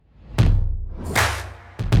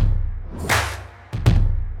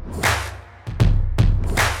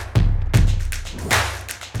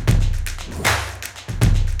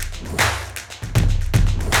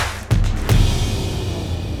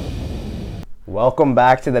Welcome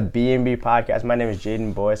back to the B&B podcast. My name is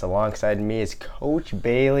Jayden Boyce. Alongside me is Coach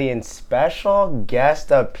Bailey and special guest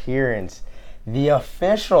appearance, the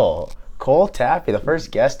official Cole Tappe, the first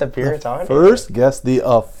guest appearance on First guest, the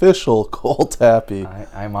official Cole Tappe.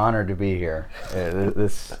 I'm honored to be here.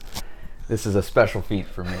 This is a special feat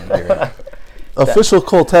for me. Here. Official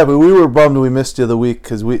Cole Tappe. We were bummed we missed you the week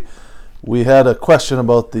because we had a question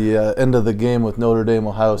about the end of the game with Notre Dame,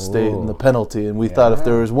 Ohio State, and the penalty, and we thought if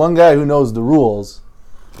there was one guy who knows the rules,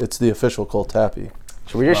 it's the official Cole Tappe.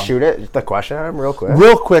 Should we just shoot the question at him real quick?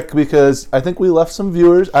 Real quick, because I think we left some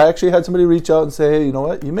viewers. I actually had somebody reach out and say, hey, you know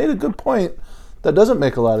what? You made a good point. That doesn't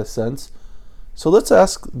make a lot of sense. So let's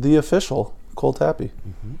ask the official Cole Tappe.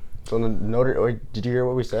 Mm-hmm. So did you hear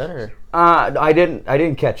what we said? Or? I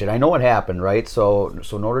didn't catch it. I know what happened, right? So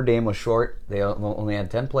Notre Dame was short. They only had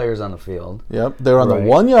 10 players on the field. Yep, they were on the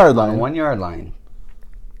 1 yard line. On the 1 yard line.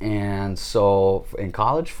 And so in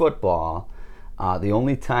college football, the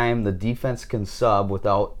only time the defense can sub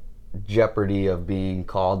without jeopardy of being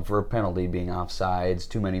called for a penalty, being offsides,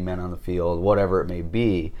 too many men on the field, whatever it may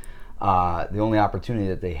be, the only opportunity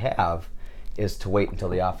that they have is to wait until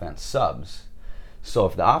the offense subs. So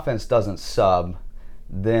if the offense doesn't sub,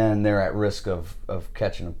 then they're at risk of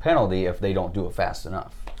catching a penalty if they don't do it fast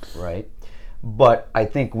enough, right? But I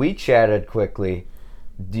think we chatted quickly.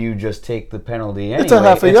 Do you just take the penaly anyway? It's a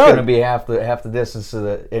half a yard. It's going to be half the distance,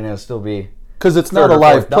 and it'll still be because it's not a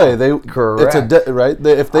live play. Correct. It's right.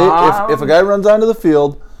 If a guy runs onto the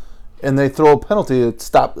field and they throw a penalty, would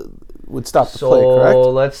stop the play. Correct.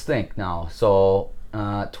 So let's think now. So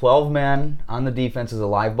 12 men on the defense is a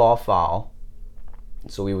live ball foul.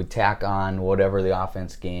 So we would tack on whatever the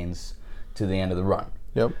offense gains to the end of the run.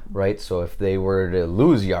 Yep. Right? So if they were to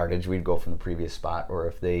lose yardage, we'd go from the previous spot. Or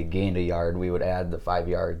if they gained a yard, we would add the 5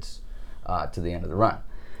 yards to the end of the run.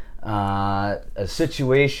 A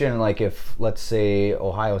situation like if, let's say,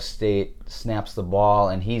 Ohio State snaps the ball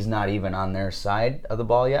and he's not even on their side of the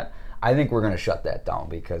ball yet, I think we're going to shut that down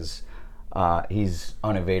because he's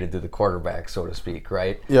unevaded to the quarterback, so to speak,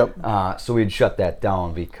 right? Yep. So we'd shut that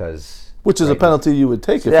down because... Which is a penalty you would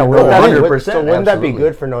take if you know. 100%. So wouldn't that be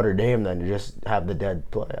good for Notre Dame then to just have the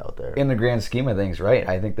dead play out there? In the grand scheme of things, right?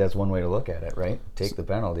 I think that's one way to look at it, right? Take the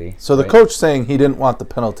penalty. So the coach saying he didn't want the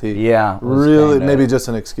penalty, really maybe just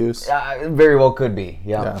an excuse? Very well could be.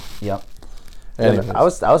 Yep. I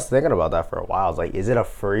was thinking about that for a while. I was like, is it a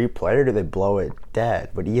free play or do they blow it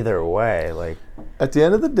dead? But either way, like at the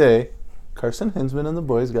end of the day, Carson Hinsman and the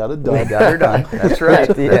boys got it done. They got her done. That's right.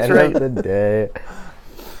 At the end of the day.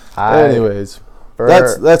 Anyways,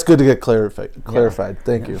 that's good to get clarified.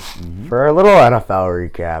 Thank you. Mm-hmm. For a little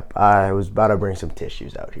NFL recap, I was about to bring some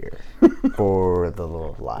tissues out here for the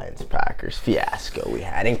little Lions-Packers fiasco we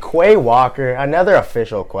had. And Quay Walker, another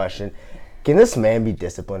official question. Can this man be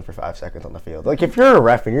disciplined for 5 seconds on the field? Like, if you're a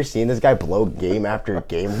ref and you're seeing this guy blow game after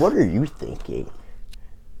game, what are you thinking?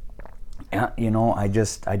 I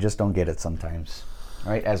just don't get it sometimes.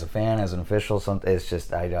 Right, as a fan, as an official, it's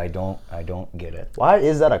just I don't get it. Why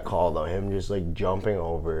is that a call though? Him just like jumping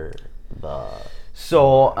over the.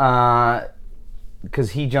 So, because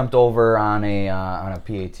he jumped over on a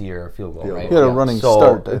PAT or a field goal, right? He had a running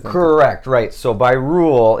start. I think. Correct, right. So by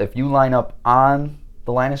rule, if you line up on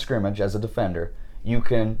the line of scrimmage as a defender, you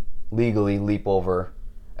can legally leap over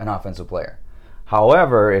an offensive player.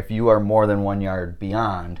 However, if you are more than 1 yard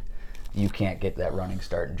beyond, you can't get that running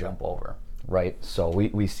start and jump over. Right, so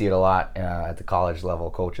we see it a lot at the college level.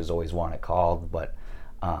 Coaches always want it called, but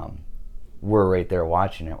we're right there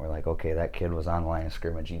watching it. We're like, okay, that kid was on the line of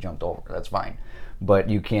scrimmage. He jumped over. That's fine. But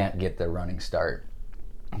you can't get the running start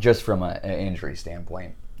just from an injury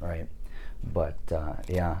standpoint, right? But,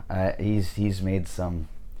 he's made some,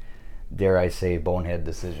 dare I say, bonehead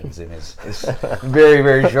decisions in his very,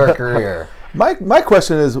 very short career. My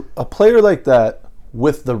question is, a player like that,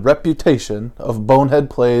 with the reputation of bonehead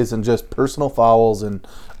plays and just personal fouls and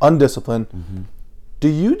undisciplined, do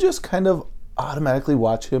you just kind of automatically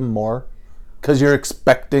watch him more because you're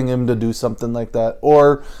expecting him to do something like that?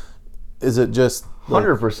 Or is it just...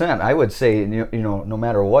 100%. I would say, no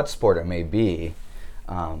matter what sport it may be,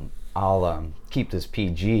 I'll keep this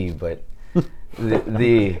PG, but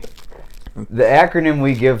the acronym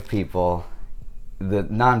we give people, the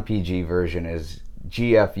non-PG version is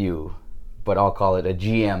GFU, but I'll call it a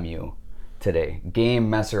GMU today, game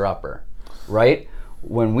messer upper, right?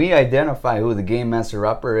 When we identify who the game messer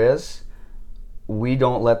upper is, we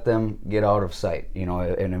don't let them get out of sight.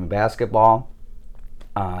 And in basketball,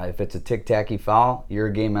 if it's a tic-tacky foul, you're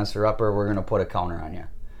a game messer upper, we're going to put a counter on you,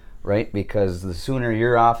 right? Because the sooner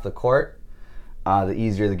you're off the court, the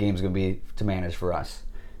easier the game's going to be to manage for us.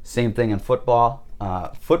 Same thing in football.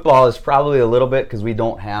 Football is probably a little bit because we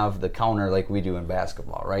don't have the counter like we do in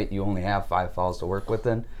basketball, right? You only have 5 fouls to work with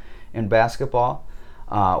in basketball.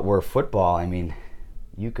 Where football, I mean,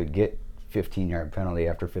 you could get 15-yard penalty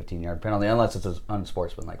after 15-yard penalty, unless it's an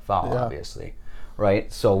unsportsmanlike foul, obviously,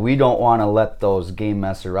 right? So we don't want to let those game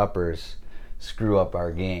messer-uppers screw up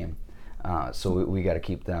our game. So we got to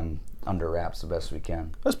keep them under wraps the best we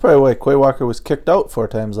can. That's probably why Quay Walker was kicked out 4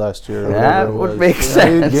 times last year. That would make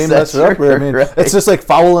sense. Game messer-upper. I mean, it's just like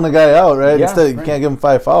fouling a guy out, right? Yeah, Instead, you can't give him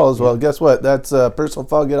 5 fouls. Well, guess what? That's a personal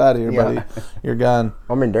foul. Get out of here, buddy. You're gone.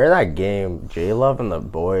 I mean, during that game, J-Love and the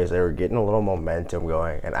boys, they were getting a little momentum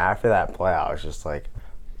going. And after that play, I was just like,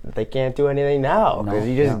 they can't do anything now. Because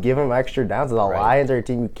you just give them extra downs. The Lions are a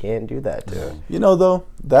team you can't do that to. You know, though,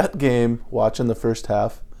 that game, watching the first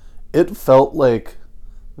half, it felt like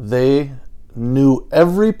they knew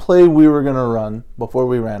every play we were going to run before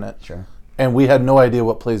we ran it. Sure. And we had no idea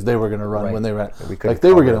what plays they were going to run when they ran it. Like,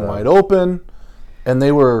 they were getting wide open, and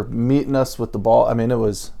they were meeting us with the ball. I mean, it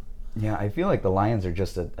was... Yeah, I feel like the Lions are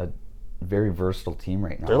just a very versatile team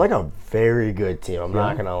right now. They're like a very good team, I'm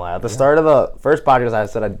not going to lie. At the start of the first podcast, I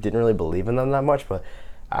said I didn't really believe in them that much, but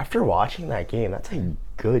after watching that game, that's a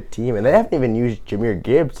good team. And they haven't even used Jahmyr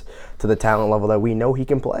Gibbs to the talent level that we know he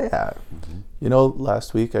can play at. You know,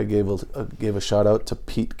 last week I gave a shout-out to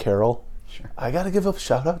Pete Carroll. Sure. I got to give a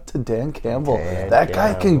shout-out to Dan Campbell. That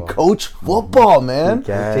guy can coach football, man.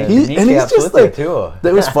 And he's just like,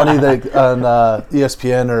 it was funny that on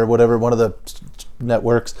ESPN or whatever, one of the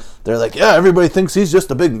networks, they're like, yeah, everybody thinks he's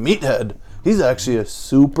just a big meathead. He's actually a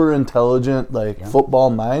super intelligent,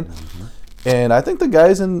 football mind. And I think the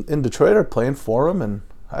guys in Detroit are playing for him, and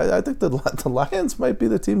I think the Lions might be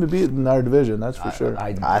the team to beat in our division. That's for sure.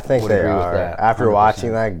 I think they are. After 100%.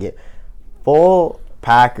 Watching that game, full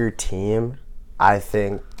Packer team, I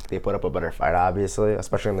think they put up a better fight, obviously,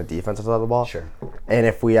 especially on the defensive side of the ball. Sure. And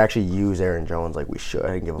if we actually use Aaron Jones like we should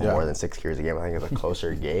and give him more than 6 carries a game, I think it's a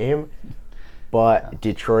closer game. But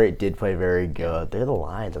Detroit did play very good. They're the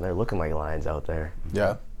Lions, and they're looking like Lions out there.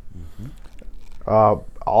 Yeah.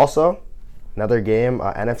 Also, another game,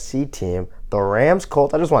 NFC team, the Rams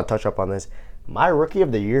Colts. I just want to touch up on this. My Rookie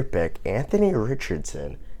of the Year pick, Anthony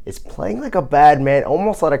Richardson, is playing like a bad man.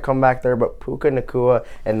 Almost let it come back there, but Puka Nacua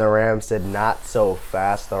and the Rams said not so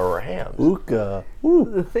fast. The Rams. Puka.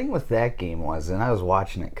 The thing with that game was, and I was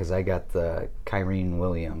watching it because I got the Kyren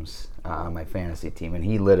Williams on my fantasy team, and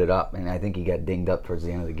he lit it up, and I think he got dinged up towards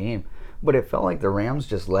the end of the game. But it felt like the Rams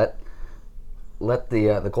just let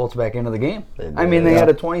the Colts back into the game. I mean, they had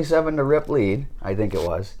a 27-0 lead, I think it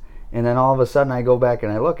was. And then all of a sudden I go back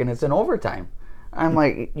and I look, and it's in overtime. I'm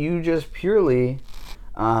like, you just purely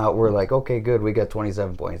were like, okay, good, we got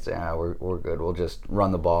 27 points. Yeah, we're good. We'll just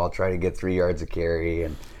run the ball, try to get 3 yards of carry,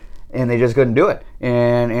 and they just couldn't do it.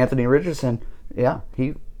 And Anthony Richardson,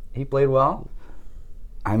 he played well.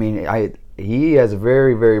 I mean, he has a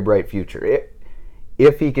very, very bright future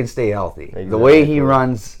if he can stay healthy. Exactly. The way he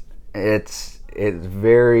runs, it's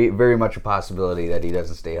very, very much a possibility that he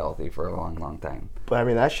doesn't stay healthy for a long, long time. But, I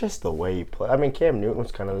mean, that's just the way he plays. I mean, Cam Newton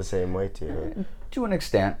was kind of the same way, too. To an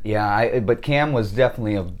extent, yeah. But Cam was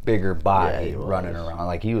definitely a bigger body running around.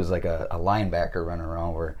 Like, he was like a linebacker running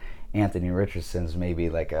around, where Anthony Richardson's maybe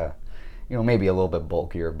like maybe a little bit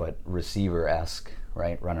bulkier, but receiver-esque,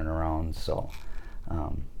 right, running around. So,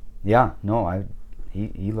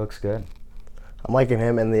 he looks good. I'm liking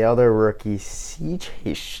him. And the other rookie,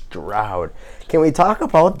 C.J. Stroud. Can we talk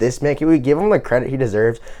about this, man? Can we give him the credit he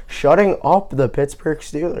deserves? Shutting up the Pittsburgh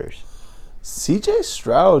Steelers. C.J.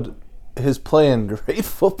 Stroud is playing great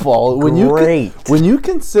football. When you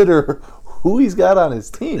consider who he's got on his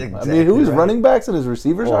team. Exactly, I mean, who his running backs and his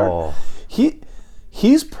receivers are.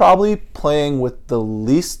 He's probably playing with the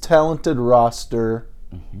least talented roster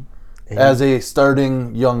as a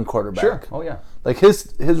starting young quarterback. Sure. Oh, yeah. Like,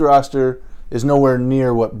 his roster is nowhere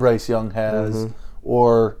near what Bryce Young has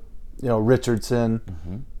or,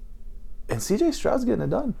 Richardson. And C.J. Stroud's getting it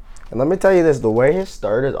done. And let me tell you this, the way his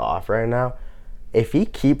start is off right now, if he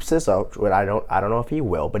keeps this up, which I don't know if he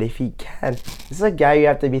will, but if he can, this is a guy you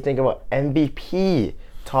have to be thinking about MVP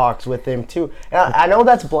talks with him too. And I know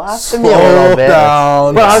that's blasphemy a little bit.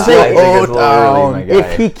 But I'm saying,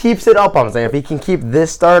 if he keeps it up, if he can keep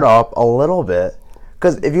this start up a little bit,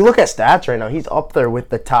 because if you look at stats right now, he's up there with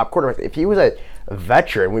the top quarterbacks. If he was a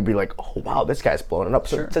veteran, we'd be like, oh, wow, this guy's blowing it up.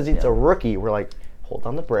 So since he's a rookie, we're like, hold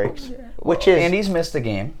on the brakes. And he's missed a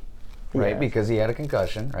game, right? Because he had a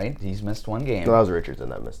concussion, right? He's missed one game. No, that was Richardson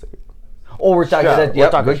that missed it. Oh, we're talking about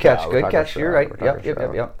that. Good catch. Good catch. You're right.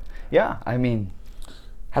 Yep. Yeah, I mean.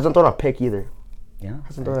 Hasn't thrown a pick either. Yeah.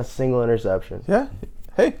 Hasn't thrown a single interception. Yeah.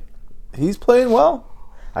 Hey, he's playing well.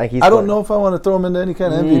 I think he's. I don't know if I want to throw him into any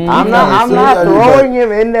kind of MVP. I'm honestly. not I mean, throwing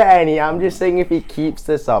him into any. I'm just saying if he keeps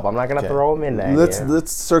this up, I'm not gonna throw him into any.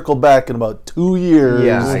 Let's circle back in about 2 years.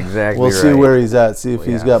 Yeah, exactly. We'll see where he's at. See if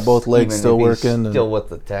he's got both legs Even still if he's working. still with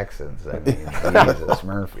the Texans. I mean, Jesus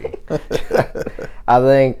Murphy. I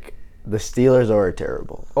think the Steelers are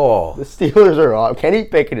terrible. Oh, The Steelers are awful. Kenny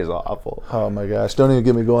Pickett is awful. Oh my gosh! Don't even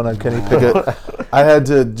get me going on Kenny Pickett. I had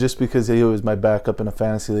to, just because he was my backup in a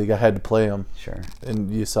fantasy league, I had to play him. sure.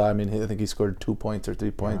 And you saw, I mean, I think he scored 2 points or 3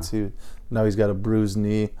 points. Now he's got a bruised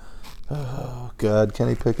knee. Oh God,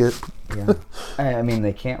 Kenny Pickett. Yeah. I mean,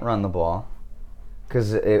 they can't run the ball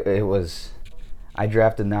because it was. I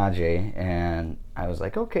drafted Najee, and I was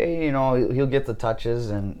like, okay, he'll get the touches,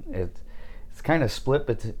 and it's kind of split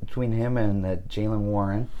between him and Jaylen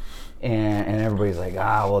Warren, and everybody's like,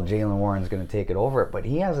 well, Jaylen Warren's going to take it over, but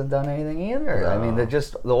he hasn't done anything either. No. I mean,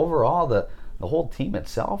 the whole team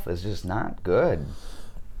itself is just not good.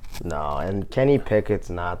 No, and Kenny Pickett's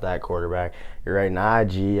not that quarterback. You're right,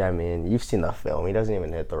 Najee, I mean, you've seen the film. He doesn't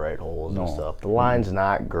even hit the right holes and stuff. The line's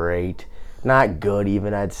not great. Not good,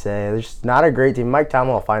 even, I'd say. There's just not a great team. Mike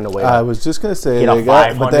Tomlin will find a way. I was just going to say, Get a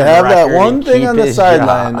but they 500 have that record one and thing keep on the his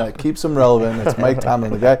sideline job. that keeps him relevant. It's Mike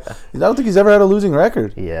Tomlin, the guy. I don't think he's ever had a losing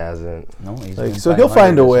record. He hasn't. No, he's Like, been so he'll 500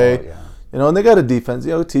 find a or so, way. yeah. And they got a defense.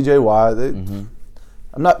 T.J. Watt. I'm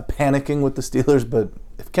not panicking with the Steelers, but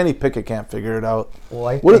if Kenny Pickett can't figure it out,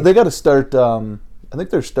 Well, they got to start. I think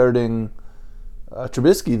they're starting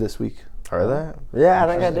Trubisky this week. Are they? Yeah, I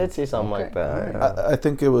think I did see something like that. Yeah. I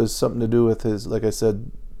think it was something to do with his, like I said,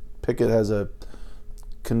 Pickett has a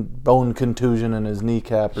bone contusion in his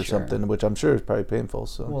kneecap or something, which I'm sure is probably painful.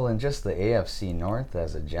 So. Well, and just the AFC North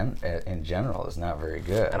in general is not very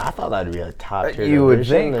good. And I thought that'd be a top tier. You would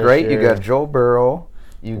division think, this right? year. You got Joe Burrow.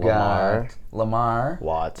 You Lamar. got Lamar.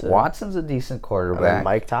 Watson. Watson's a decent And quarterback. then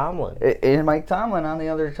Mike Tomlin. And Mike Tomlin on the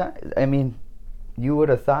other side. I mean, you would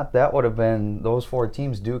have thought that would have been those 4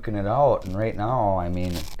 teams duking it out. And right now, I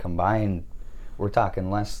mean, combined, we're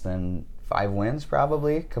talking less than 5 wins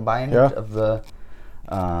probably combined of the.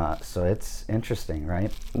 So it's interesting,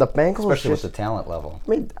 right? The Bengals, Especially with the talent level. I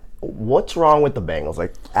mean, what's wrong with the Bengals?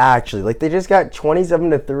 Actually, they just got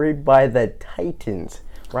 27-3 by the Titans.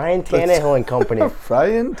 Ryan Tannehill and company.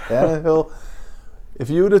 Ryan Tannehill. If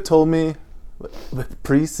you would have told me with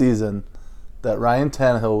preseason that Ryan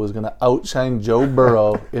Tannehill was going to outshine Joe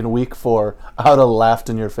Burrow in Week 4, I would have laughed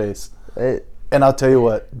in your face. And I'll tell you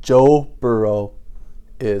what, Joe Burrow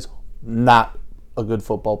is not a good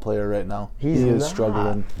football player right now. He is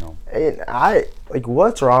struggling. No.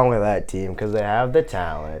 What's wrong with that team? Because they have the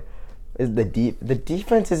talent. Is the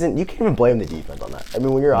defense isn't? You can't even blame the defense on that. I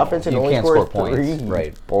mean, when your offense you only can't scores score points, 3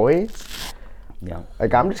 right. points. Yeah.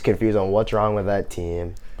 I'm just confused on what's wrong with that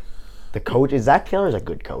team. The coach, Zach Taylor's a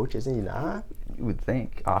good coach, isn't he not? You would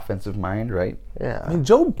think. Offensive mind, right? Yeah. I mean,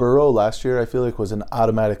 Joe Burrow last year, I feel like, was an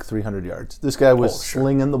automatic 300 yards. This guy was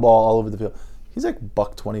slinging the ball all over the field. He's like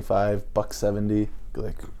 $125, $170.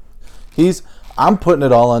 I'm putting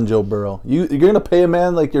it all on Joe Burrow. You're gonna pay a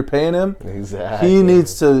man like you're paying him. Exactly. He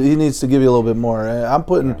needs to give you a little bit more. I'm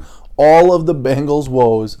putting all of the Bengals'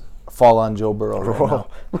 woes fall on Joe Burrow right now.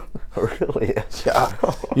 Really? Yeah.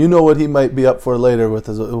 You know what he might be up for later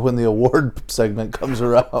when the award segment comes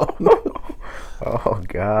around. Oh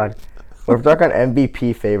God. We're talking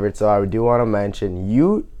MVP favorites, so I do want to mention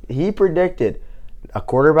he predicted a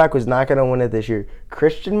quarterback was not going to win it this year.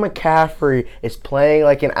 Christian McCaffrey is playing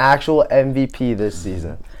like an actual MVP this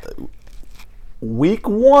season. Week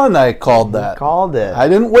 1, I called that. Called it. I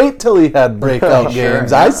didn't wait till he had breakout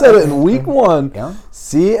games. I said it in Week 1. Yeah.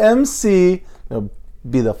 CMC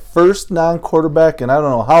be the first non-quarterback in I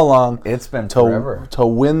don't know how long. It's been forever. To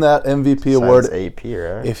win that MVP award. AP,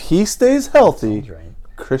 right? If he stays healthy, right.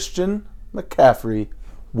 Christian McCaffrey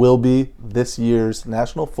will be this year's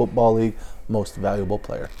National Football League most valuable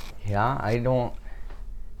player. Yeah, I don't.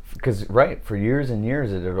 Because, right, for years and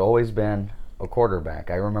years, it had always been a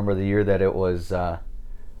quarterback. I remember the year that it was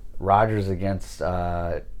Rodgers against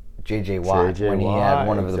J.J. Watt when he had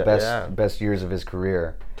one of the best years of his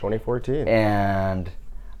career. 2014. And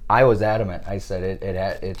I was adamant. I said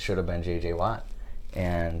it should have been J.J. Watt.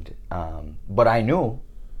 And but I knew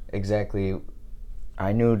exactly.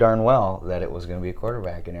 I knew darn well that it was going to be a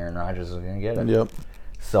quarterback, and Aaron Rodgers was going to get it. Yep.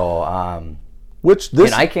 So, and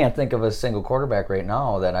I can't think of a single quarterback right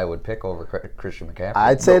now that I would pick over Christian McCaffrey.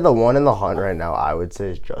 I'd say the one in the hunt right now, I would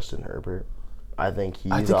say, is Justin Herbert. I think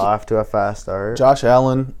he's off to a fast start. Josh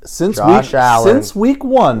Allen. Since week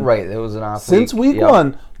 1. Right, it was an off Since week. week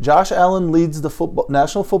 1, Josh Allen leads the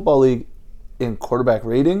National Football League in quarterback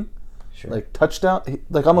rating, like touchdown,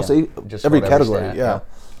 like almost every category. stat, Yeah.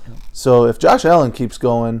 So if Josh Allen keeps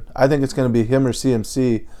going, I think it's going to be him or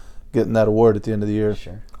CMC getting that award at the end of the year.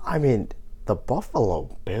 Sure. I mean, the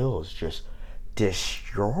Buffalo Bills just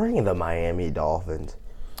destroying the Miami Dolphins.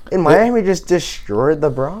 And Miami just destroyed the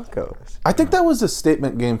Broncos. I think that was a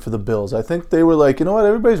statement game for the Bills. I think they were like, you know what,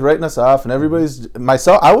 everybody's writing us off, and everybody's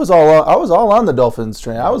myself. I was all on the Dolphins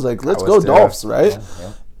train. I was like, let's go Dolphs, right?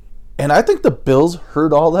 Yeah. And I think the Bills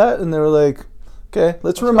heard all that, and they were like, okay,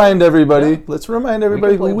 let's remind everybody. Yeah. Let's remind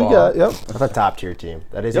everybody who we got. Yep. That's a top-tier team.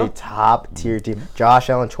 That is a top-tier team. Josh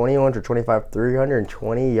Allen, 21 for 25,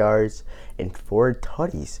 320 yards, and 4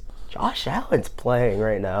 tutties. Josh Allen's playing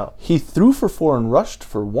right now. He threw for 4 and rushed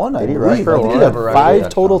for 1, I Did he believe. rush for I think he one? had Rushed 5 for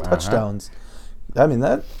total touchdown. touchdowns. I mean,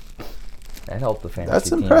 that helped the fantasy That's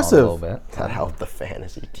team impressive. out a little bit. That helped the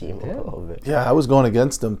fantasy team a little bit. yeah, I was going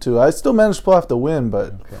against him, too. I still managed to pull off the win,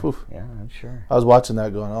 but whew, Yeah, I'm sure. I was watching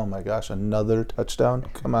that going, oh, my gosh, another touchdown?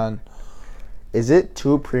 Come on. Is it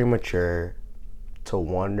too premature to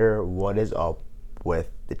wonder what is up with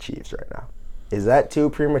the Chiefs right now? Is that too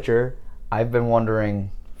premature? I've been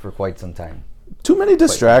wondering for quite some time. Too many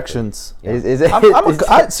distractions. Is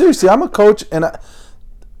it? Seriously, I'm a coach, and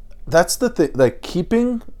that's the thing. Like,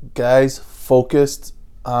 keeping guys focused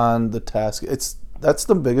on the task, that's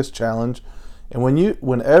the biggest challenge. And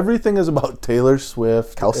when everything is about Taylor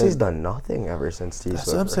Swift, Kelsey's done nothing ever since T. that's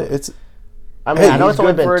what I'm saying. It's I mean, I know He's it's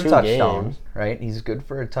only good for been a 2 touchdown, games. right? He's good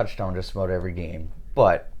for a touchdown just about every game.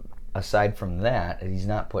 But aside from that, he's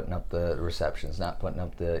not putting up the receptions, not putting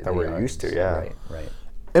up the we're yards. used to, yeah. Right.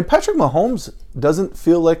 And Patrick Mahomes doesn't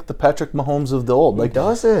feel like the Patrick Mahomes of the old. Like,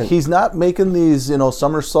 doesn't. He's not making these,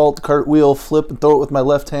 somersault, cartwheel, flip, and throw it with my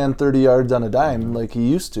left hand 30 yards on a dime like he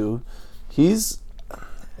used to.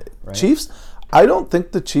 Chiefs, I don't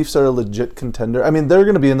think the Chiefs are a legit contender. I mean, they're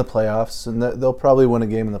going to be in the playoffs, and they'll probably win a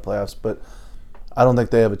game in the playoffs, but I don't think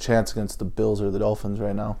they have a chance against the Bills or the Dolphins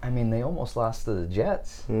right now. I mean, they almost lost to the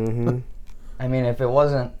Jets. Mm-hmm. I mean,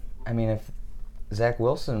 if Zach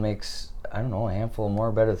Wilson makes, I don't know, a handful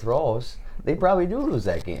more better throws, they probably do lose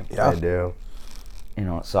that game. Yeah. I do.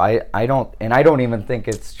 So I don't even think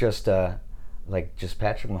it's just just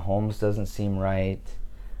Patrick Mahomes doesn't seem right.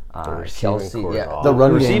 receiving Kelsey, core is yeah, awful. The run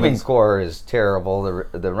game receiving is- core is terrible.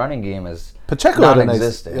 The running game is Pacheco had a nice,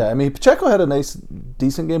 non-existent. yeah. I mean, Pacheco had a nice,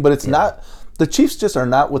 decent game, but it's not. The Chiefs just are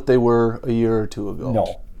not what they were a year or two ago.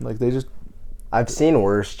 No. Like they just. I've seen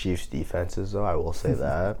worse Chiefs defenses, though. I will say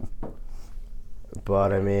that.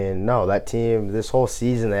 But I mean, no, that team this whole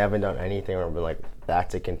season they haven't done anything where I've been like,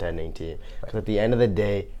 that's a contending team. Because at the end of the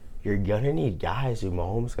day, you're gonna need guys who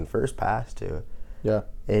Mahomes can first pass to, Yeah.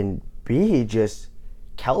 and B just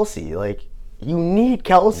Kelsey. Like you need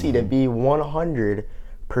Kelsey to be 100%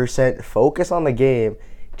 focused on the game.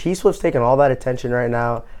 T Swift's taking all that attention right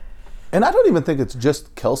now. And I don't even think it's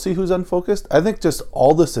just Kelsey who's unfocused. I think just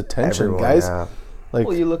all this attention, Everyone, guys. yeah. Like,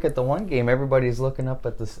 Well, you look at the one game, everybody's looking up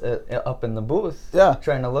at this up in the booth, Yeah.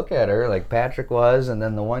 trying to look at her. Like Patrick was, and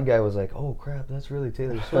then the one guy was like, "Oh crap, that's really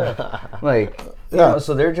Taylor Swift." Yeah.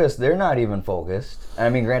 So they're not even focused. I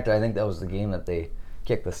mean, granted, I think that was the game that they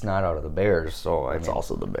kicked the snot out of the Bears. So It's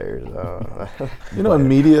also the Bears. in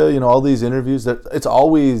media, all these interviews, that it's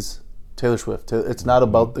always Taylor Swift. It's not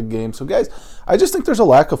about the game. So, guys, I just think there's a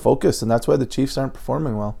lack of focus, and that's why the Chiefs aren't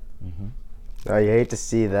performing well. No, you hate to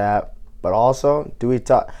see that, but also, do we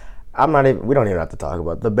talk? We don't even have to talk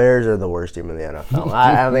about it. The Bears are the worst team in the NFL.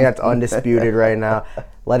 I think that's undisputed right now.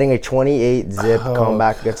 Letting a 28-zip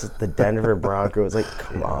comeback against the Denver Broncos, like,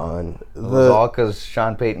 come on. it was all because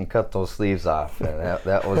Sean Payton cut those sleeves off. And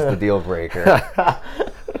that was the deal breaker.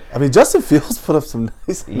 I mean, Justin Fields put up some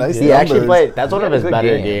nice numbers. He actually played. That's one He of had his a good better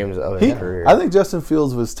game. games of his career. I think Justin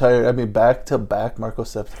Fields was tired. I mean, back-to-back Marco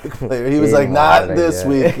Septic player. He was He like, didn't not want it, this yeah.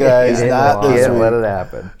 week, guys. He Not this didn't week. let it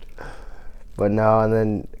happen. But no, and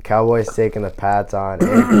then Cowboys taking the Pats on.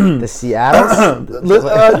 And the Seattle.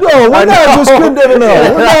 No, we're not just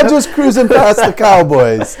we're not just cruising past the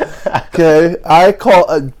Cowboys. Okay, I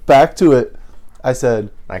call back to it. I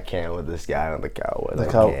said I can't with this guy on the Cowboys. The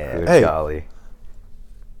I Cow- can't. Good Hey. golly.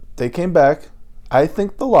 they came back. I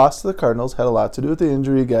think the loss to the Cardinals had a lot to do with the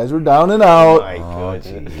injury. Guys were down and out. My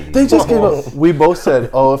goodness. They just gave up. We both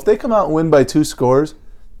said, if they come out and win by 2 scores,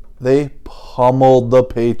 they pummeled the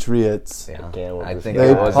Patriots. Yeah. can't with I this think guy.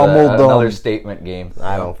 it was Pummeled them. another statement game.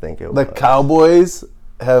 I don't think it The was.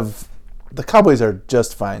 Cowboys are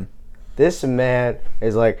just fine. This man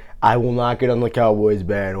is like, I will not get on the Cowboys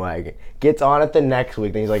bandwagon. Gets on it the next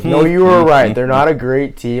week. Then he's like, no, you were right. They're not a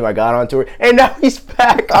great team. I got onto it. And now he's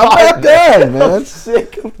back I'm on back it. there, man. I'm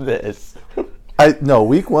sick of this.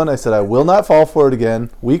 Week 1, I said I will not fall for it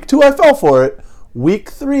again. Week 2, I fell for it. Week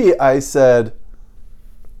 3, I said,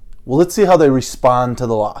 well, let's see how they respond to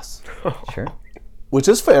the loss. Sure. Which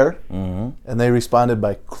is fair. Mm-hmm. And they responded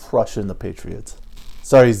by crushing the Patriots.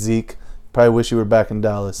 Sorry, Zeke. Probably wish you were back in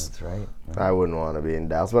Dallas. That's right. I wouldn't want to be in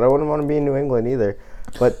Dallas, but I wouldn't want to be in New England either.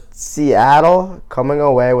 But Seattle coming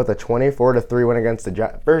away with a 24-3 win against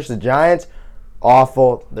versus the Giants,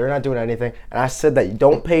 awful. They're not doing anything. And I said that you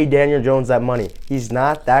don't pay Daniel Jones that money. He's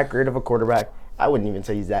not that great of a quarterback. I wouldn't even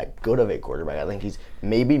say he's that good of a quarterback. I think he's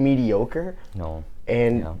maybe mediocre. No.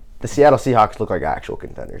 And the Seattle Seahawks look like actual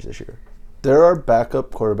contenders this year. There are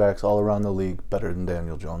backup quarterbacks all around the league better than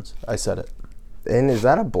Daniel Jones. I said it. And is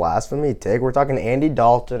that a blasphemy take? We're talking Andy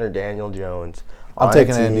Dalton or Daniel Jones. I'm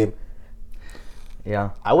taking Andy. Yeah.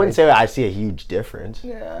 I wouldn't say I see a huge difference.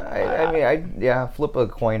 Yeah, I mean, flip a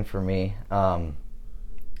coin for me.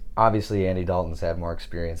 Obviously, Andy Dalton's had more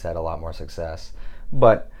experience, had a lot more success.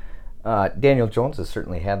 But Daniel Jones has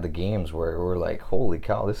certainly had the games where we're like, holy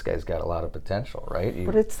cow, this guy's got a lot of potential, right?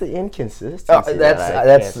 But it's the inconsistency.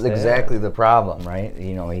 That's exactly the problem, right?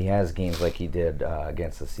 You know, he has games like he did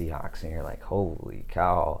against the Seahawks, and you're like, holy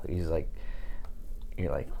cow. You're like,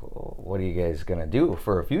 what are you guys going to do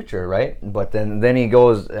for a future, right? But then he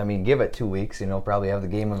goes, I mean, give it 2 weeks, probably have the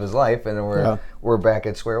game of his life, and then we're back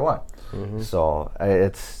at square one. Mm-hmm. So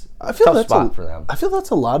it's a tough spot for them. I feel that's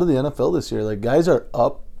a lot of the NFL this year. Like, guys are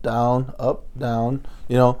up, down.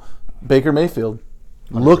 Baker Mayfield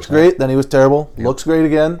 100%. Looked great, then he was terrible. Yep. Looks great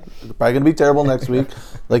again. Probably going to be terrible next week.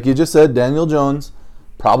 Like you just said, Daniel Jones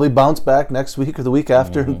probably bounce back next week or the week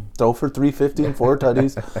after and throw for 350 and 4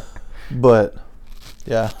 tutties. But,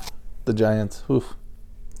 yeah, the Giants. Oof.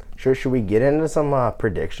 Sure, should we get into some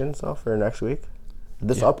predictions though for next week?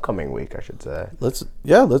 This upcoming week, I should say. Let's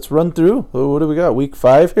run through. What do we got? Week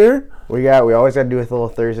 5 here? We always got to do with a little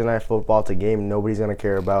Thursday night football. It's a game nobody's going to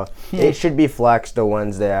care about. It should be flexed to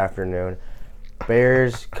Wednesday afternoon.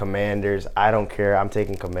 Bears, Commanders, I don't care. I'm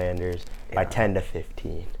taking Commanders by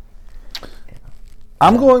 10-15.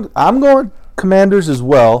 I'm going Commanders as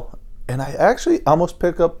well. And I actually almost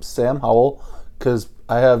pick up Sam Howell because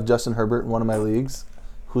I have Justin Herbert in one of my leagues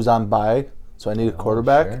who's on bye. So I need a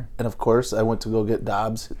quarterback, sure. And of course I went to go get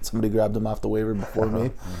Dobbs. Somebody grabbed him off the waiver before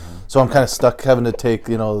me, so I'm kind of stuck having to take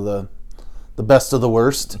the best of the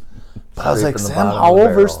worst. But I was like, Sam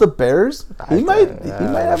Howell versus the Bears, he might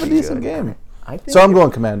have a decent game. So I'm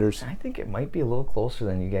going Commanders. I think it might be a little closer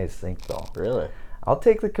than you guys think, though. Really? I'll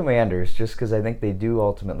take the Commanders just because I think they do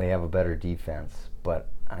ultimately have a better defense. But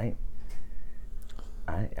I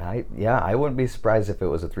wouldn't be surprised if it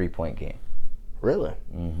was a 3-point game. Really?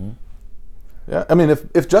 Mm-hmm. Yeah, I mean,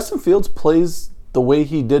 if Justin Fields plays the way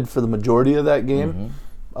he did for the majority of that game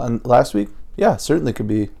on last week, yeah, certainly could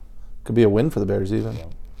be a win for the Bears even. Yeah.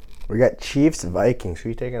 We got Chiefs, Vikings. Who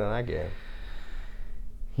are you taking in that game?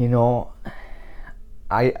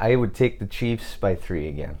 I would take the Chiefs by 3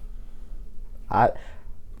 again. I'm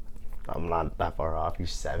not that far off. You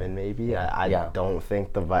 7 maybe. I don't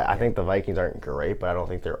think I think the Vikings aren't great, but I don't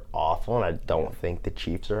think they're awful, and I don't think the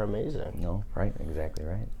Chiefs are amazing. No, right, exactly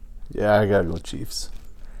right. Yeah, I gotta go Chiefs.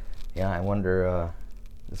 Yeah, I wonder.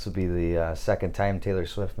 This will be the second time Taylor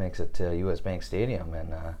Swift makes it to U.S. Bank Stadium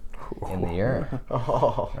in the year.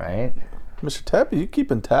 Oh, right. Mr. Tappe, you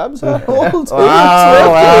keeping tabs on old Taylor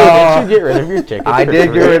Swift? Did you get rid of your ticket? I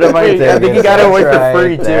did get rid of my ticket. I think you got it away for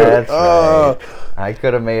free too. That's right. I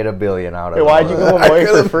could have made $1 billion out of it. Why'd you go away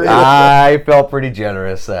for free? I felt pretty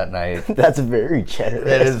generous that night. That's very generous.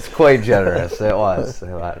 It is quite generous. It was.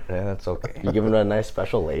 That's okay. You giving him a nice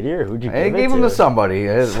special lady, or who'd you give it to? I gave him to somebody.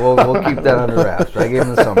 We'll keep that under wraps. I gave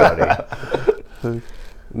him to somebody.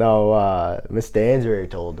 No, Miss Stansbury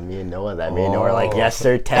told me and Noah that. Me and Noah were like, yes,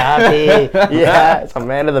 sir, Tappe. Yeah, it's a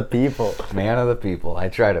man of the people. Man of the people. I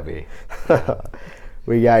try to be.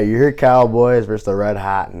 We got your Cowboys versus the Red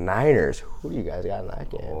Hot Niners. Who do you guys got in that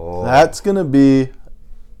game? Oh. That's going to be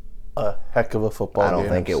a heck of a football game. I don't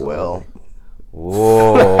think it will.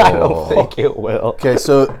 Whoa. I don't think it will. Okay,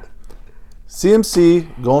 so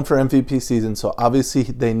CMC going for MVP season, so obviously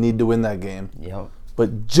they need to win that game. Yep.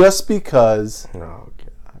 But just because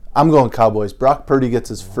I'm going Cowboys. Brock Purdy gets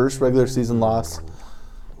his first regular season loss.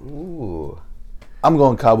 Ooh. I'm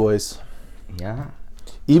going Cowboys. Yeah.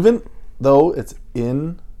 Even though it's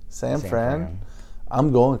in San Fran,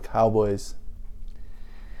 I'm going Cowboys.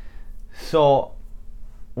 So,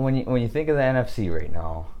 when you think of the NFC right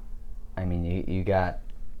now, I mean, you got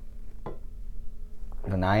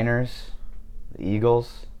the Niners, the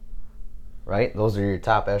Eagles, right? Those are your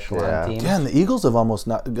top echelon teams. Yeah, and the Eagles have almost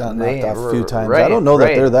gotten knocked off a few times. Right, I don't know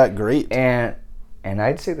that they're that great. And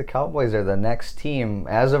I'd say the Cowboys are the next team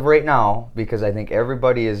as of right now because I think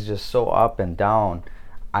everybody is just so up and down.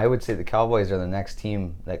 I would say the Cowboys are the next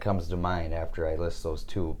team that comes to mind after I list those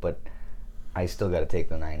two, but I still got to take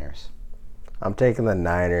the Niners. I'm taking the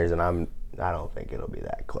Niners, and I don't think it'll be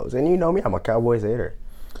that close. And you know me, I'm a Cowboys hater.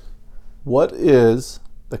 What is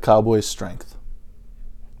the Cowboys' strength?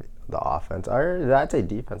 The offense. I'd say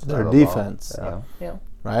defense. Their defense. Yeah.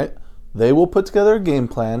 Right? They will put together a game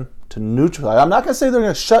plan to neutralize. I'm not going to say they're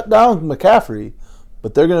going to shut down McCaffrey,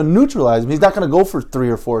 but they're going to neutralize him. He's not going to go for 3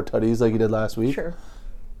 or 4 tutties like he did last week. Sure.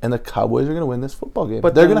 And the Cowboys are going to win this football game.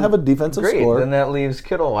 But they're going to have a defensive score. Then that leaves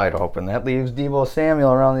Kittle wide open. That leaves Deebo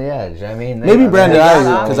Samuel around the edge. I mean, maybe Brandon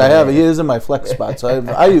Ayuk, because he is in my flex spot. So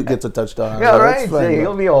Ayuk gets a touchdown. Yeah, right.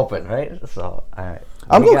 He'll be open, right? So, all right.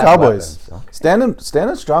 I'm going Cowboys. Weapons, okay.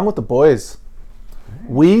 Standing strong with the boys.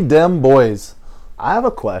 We dem boys. I have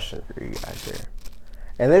a question for you guys here.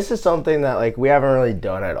 And this is something that we haven't really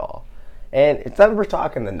done at all. And it's not we're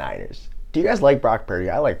talking the Niners. Do you guys like Brock Purdy?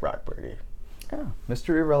 I like Brock Purdy. Yeah, Mr.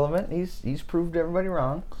 Irrelevant. He's proved everybody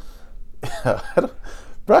wrong.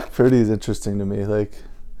 Brock Purdy is interesting to me.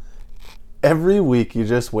 Every week you're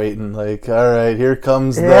just waiting. All right, here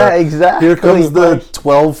comes here comes the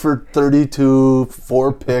 12 for 32,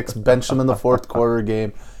 4 picks, bench him in the fourth quarter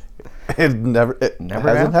game. It never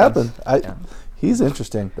hasn't happened. He's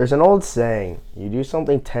interesting. There's an old saying: you do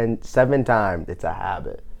something 7 times, it's a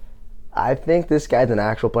habit. I think this guy's an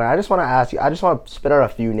actual player. I just want to ask you. I just want to spit out a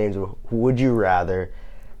few names of who would you rather?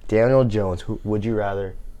 Daniel Jones. Who would you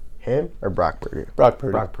rather? Him or Brock Purdy? Brock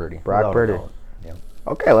Purdy. Brock Purdy. Yeah.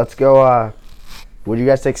 Okay, let's go. Would you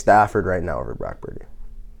guys take Stafford right now over Brock Purdy?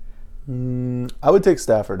 I would take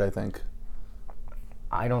Stafford, I think.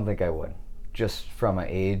 I don't think I would. Just from an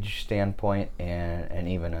age standpoint and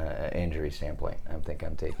even an injury standpoint, I think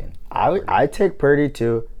I'm taking Purdy. I take Purdy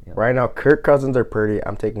too. Yep. Right now, Kirk Cousins or Purdy,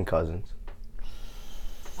 I'm taking Cousins.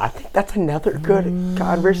 I think that's another good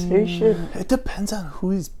conversation. It depends on who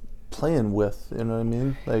he's playing with. You know what I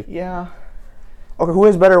mean? Yeah. Okay, who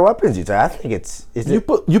has better weapons? You say? I think it's. You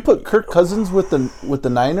put Kirk Cousins with the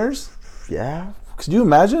Niners? Yeah. Could you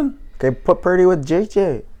imagine? Okay, put Purdy with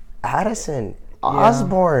JJ, Addison,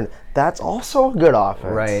 Osborne. That's also a good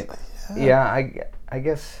offense. Right. Yeah, I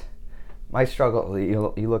guess my struggle,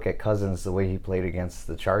 you look at Cousins, the way he played against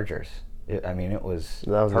the Chargers. It was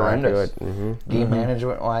horrendous. Game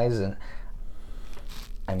management wise, and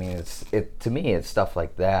I mean, to me, it's stuff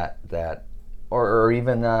like that or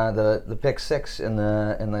even the pick 6 in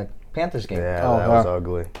the Panthers game. Yeah, that was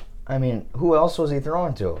ugly. I mean, who else was he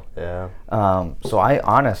throwing to? Yeah. So I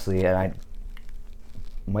honestly, and I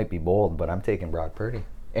might be bold, but I'm taking Brock Purdy.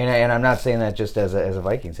 And I'm not saying that just as a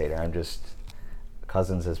Vikings hater. I'm just,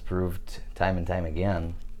 Cousins has proved time and time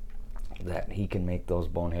again that he can make those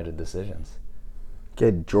boneheaded decisions.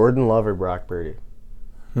 Okay, Jordan Love or Brock Purdy?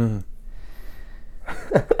 We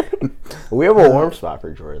have a warm spot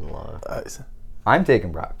for Jordan Love. I'm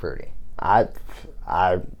taking Brock Purdy.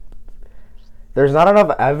 There's not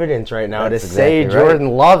enough evidence right now That's to say exactly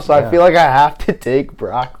Jordan Love, so I feel like I have to take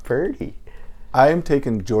Brock Purdy. I am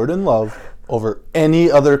taking Jordan Love over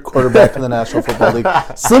any other quarterback in the National Football League,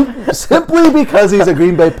 simply because he's a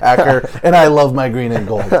Green Bay Packer and I love my green and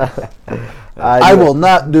gold. I will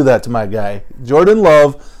not do that to my guy. Jordan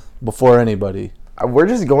Love before anybody. We're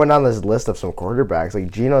just going down this list of some quarterbacks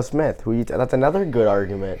like Geno Smith. That's another good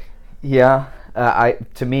argument. Yeah,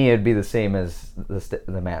 to me it'd be the same as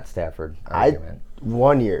the Matt Stafford argument.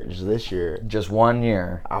 1 year, just this year. Just 1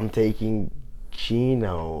 year. I'm taking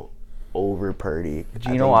Geno over Purdy.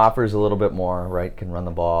 Geno offers a little bit more, right? Can run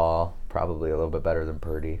the ball, probably a little bit better than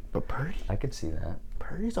Purdy. But Purdy? I could see that.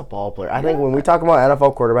 Purdy's a ball player. I think when we talk about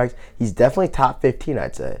NFL quarterbacks, he's definitely top 15,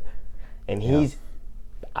 I'd say. And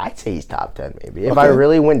I'd say he's top 10 maybe, if I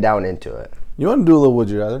really went down into it. You want to do a little would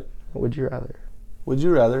you rather? Would you rather? Would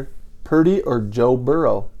you rather Purdy or Joe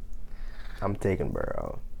Burrow? I'm taking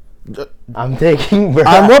Burrow. I'm taking Burrow.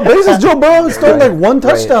 On what basis? Joe Burrow has thrown like one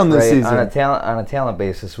touchdown this season. On a talent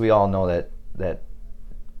basis, we all know that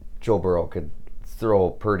Joe Burrow could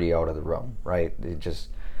throw Purdy out of the room, right? It just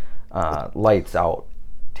lights out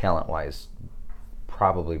talent-wise,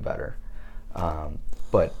 probably better.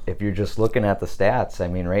 But if you're just looking at the stats, I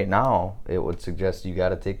mean, right now it would suggest you got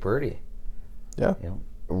to take Purdy. Yeah.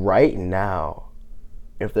 Right now,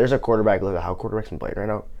 if there's a quarterback, look at how quarterbacks been playing right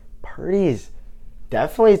now. Purdy's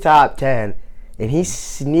definitely top 10, and he's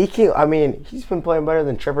sneaking. I mean, he's been playing better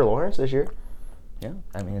than Trevor Lawrence this year. Yeah,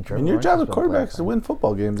 I mean, your job with quarterbacks is to win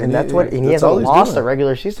football games, and he hasn't lost a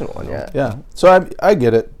regular season one yet. Yeah, so I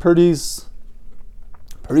get it. Purdy's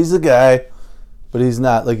the guy, but he's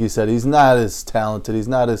not, like you said, he's not as talented. He's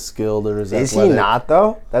not as skilled or as athletic. Is he not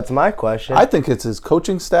though? That's my question. I think it's his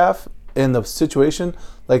coaching staff in the situation.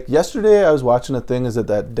 Like yesterday, I was watching a thing. Is it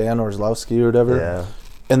that Dan Orslowski or whatever? Yeah.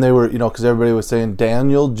 And they were, because everybody was saying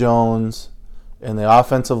Daniel Jones and the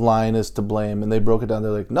offensive line is to blame. And they broke it down.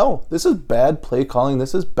 They're like, no, this is bad play calling.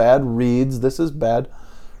 This is bad reads. This is bad,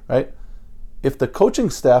 right? If the coaching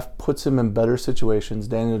staff puts him in better situations,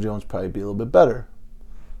 Daniel Jones probably be a little bit better.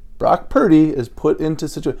 Brock Purdy is put into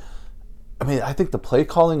situations. I mean, I think the play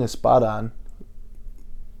calling is spot on.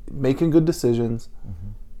 Making good decisions.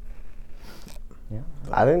 Yeah.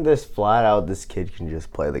 I think this kid can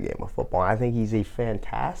just play the game of football. I think he's a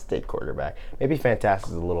fantastic quarterback. Maybe fantastic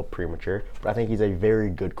is a little premature, but I think he's a very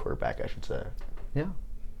good quarterback, I should say. Yeah.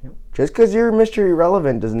 Yep. Just because you're Mr.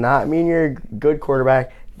 Irrelevant does not mean you're a good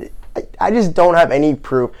quarterback. I just don't have any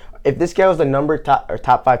proof. If this guy was the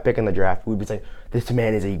top 5 pick in the draft, we'd be saying, this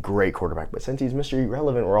man is a great quarterback. But since he's Mr.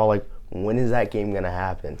 Irrelevant, we're all like, when is that game going to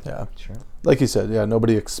happen? Yeah. Sure. Like you said,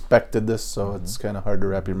 nobody expected this, so it's kind of hard to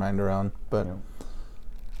wrap your mind around. But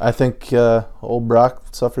I think old Brock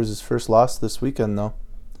suffers his first loss this weekend, though.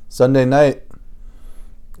 Sunday night.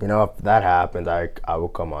 If that happens, I will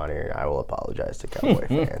come on here and I will apologize to Cowboy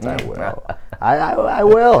fans. I will. I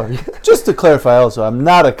will. Just to clarify also, I'm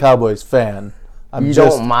not a Cowboys fan. You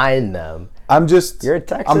don't mind them. You're a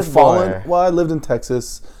Texas I'm falling. boy. Well, I lived in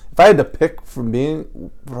Texas. If I had to pick from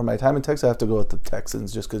my time in Texas, I have to go with the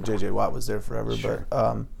Texans just because J.J. Watt was there forever. Sure.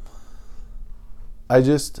 But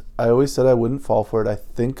I always said I wouldn't fall for it. I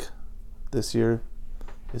think this year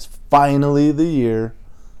is finally the year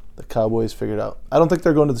the Cowboys figured out. I don't think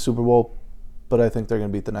they're going to the Super Bowl, but I think they're going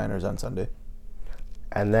to beat the Niners on Sunday.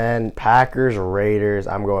 And then Packers, Raiders.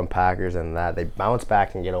 I'm going Packers in that. They bounce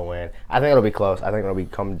back and get a win. I think it'll be close. I think it'll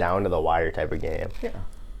come down to the wire type of game. Yeah.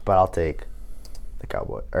 But I'll take the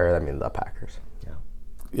the Packers.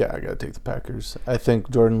 Yeah, I got to take the Packers. I think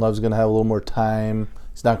Jordan Love's going to have a little more time.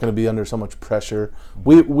 He's not going to be under so much pressure.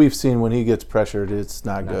 We've seen when he gets pressured, it's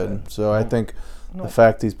not good. So I think the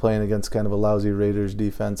fact he's playing against kind of a lousy Raiders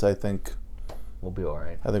defense, I think We'll be all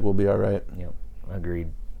right. I think we'll be all right. Yep.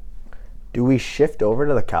 Agreed. Do we shift over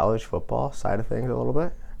to the college football side of things a little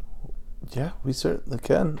bit? Yeah, we certainly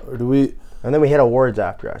can. Or do we? And then we hit awards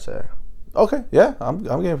after, I say. Okay, yeah, I'm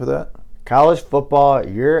game for that. College football,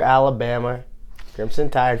 you're Alabama, Crimson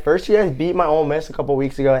Tide. First, you guys beat my Ole Miss a couple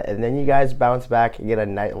weeks ago, and then you guys bounced back and get a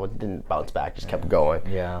night. Well, didn't bounce back, just kept going.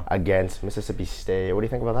 Yeah. Against Mississippi State. What do you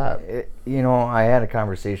think about that? I had a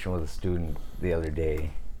conversation with a student the other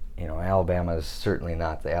day. Alabama is certainly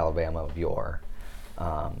not the Alabama of yore,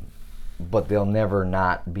 but they'll never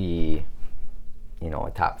not be,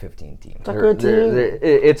 a top 15 team. It's a good team.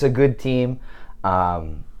 It's a good team.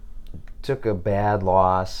 Took a bad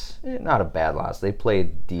loss. Not a bad loss. They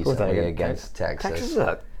played decently against Texas. Texas is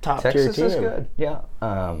a top Texas tier team. is good, yeah.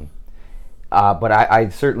 But I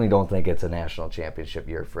certainly don't think it's a national championship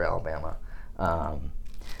year for Alabama.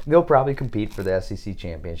 They'll probably compete for the SEC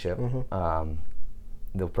championship. Mm-hmm.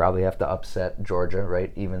 They'll probably have to upset Georgia,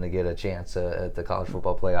 right, even to get a chance at the college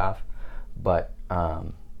football playoff. But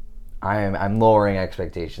I'm lowering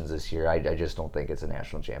expectations this year. I just don't think it's a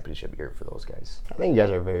national championship year for those guys. I think you guys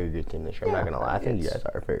are a very good team this year. I'm not going to lie. I think you guys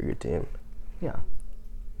are a very good team. Yeah.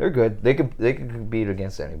 They're good. They could compete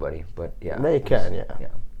against anybody, but yeah. They can, yeah.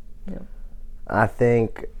 Yeah.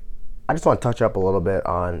 I just want to touch up a little bit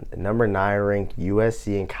on the number 9 ranked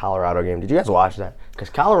USC and Colorado game. Did you guys watch that? Because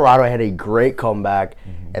Colorado had a great comeback,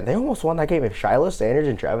 and they almost won that game. If Shiloh Sanders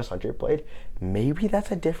and Travis Hunter played, maybe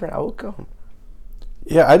that's a different outcome.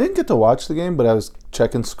 Yeah, I didn't get to watch the game, but I was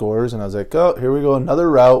checking scores, and I was like, oh, here we go,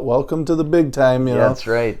 another route. Welcome to the big time, Yeah, that's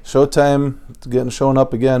right. Showtime, showing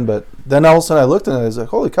up again. But then all of a sudden I looked and I was like,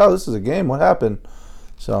 holy cow, this is a game. What happened?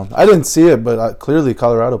 So I didn't see it, but clearly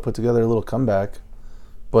Colorado put together a little comeback.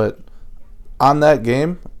 But on that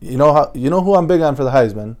game, you know who I'm big on for the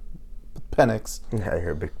Heisman? Penix. Yeah,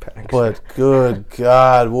 you're a big Penix. But good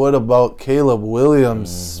God, what about Caleb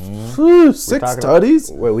Williams? Mm-hmm. 6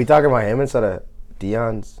 tutties? Wait, we talking about him instead of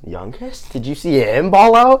Deion's youngest? Did you see him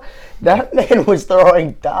ball out? That man was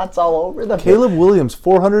throwing dots all over the Caleb Williams,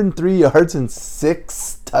 403 yards and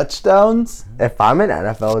 6 touchdowns? If I'm an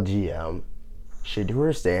NFL GM,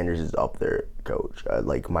 Shedeur Sanders is up there, coach.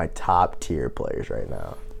 Like my top tier players right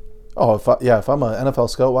now. Oh, if I'm an NFL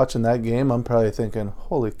scout watching that game, I'm probably thinking,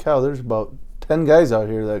 holy cow, there's about 10 guys out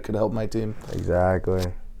here that could help my team. Exactly.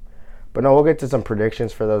 But no, we'll get to some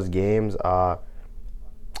predictions for those games.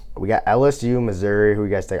 We got LSU, Missouri. Who you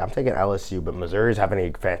guys take? I'm taking LSU, but Missouri's having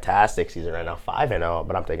a fantastic season right now, 5-0.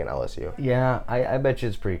 But I'm taking LSU. Yeah, I bet you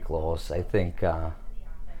it's pretty close. I think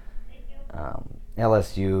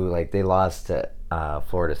LSU, they lost to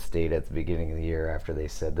Florida State at the beginning of the year after they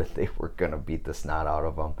said that they were going to beat the snot out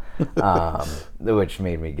of them, which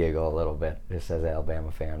made me giggle a little bit, just as an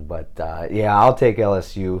Alabama fan. But, yeah, I'll take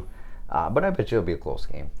LSU, but I bet you it'll be a close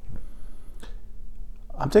game.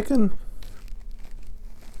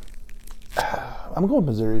 I'm going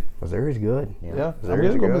Missouri. Missouri's good. Yeah, I'm Missouri's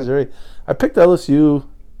going to go good. Missouri. I picked LSU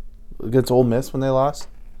against Ole Miss when they lost,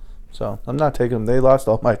 so I'm not taking them. They lost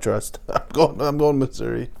all my trust. I'm going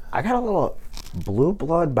Missouri. I got a little blue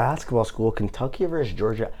blood basketball school, Kentucky versus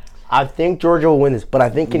Georgia. I think Georgia will win this, but I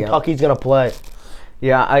think Kentucky's going to play.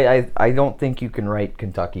 Yeah, I don't think you can write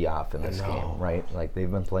Kentucky off in this game, right? Like,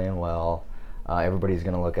 they've been playing well. Everybody's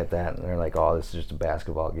going to look at that and they're like, oh, this is just a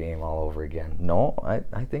basketball game all over again. No,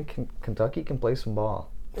 I think Kentucky can play some ball.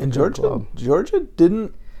 And Georgia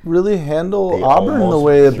didn't really handle They Auburn the almost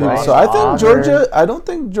way it right. So I think Auburn. I don't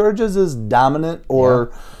think Georgia's as dominant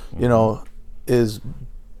or, is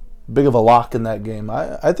big of a lock in that game.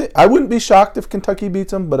 I think I wouldn't be shocked if Kentucky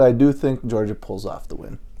beats them, but I do think Georgia pulls off the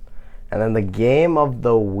win. And then the game of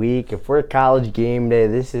the week, if we're college game day,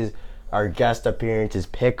 this is our guest appearances.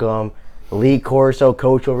 Pick 'em. Lee Corso,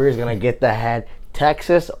 coach over here, is going to get the head.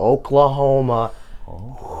 Texas, Oklahoma.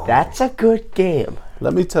 That's a good game.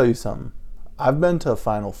 Let me tell you something. I've been to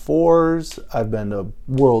Final Fours. I've been to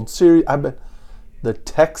World Series. The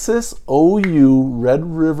Texas OU Red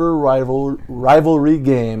River rivalry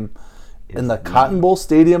game in the Cotton Bowl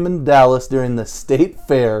Stadium in Dallas during the State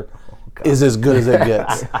Fair is as good as it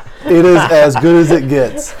gets. It is as good as it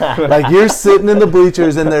gets. Like, you're sitting in the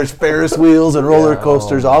bleachers and there's Ferris wheels and roller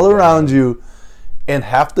coasters all around you, and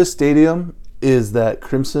half the stadium is that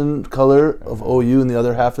crimson color of OU and the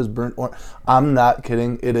other half is burnt orange. I'm not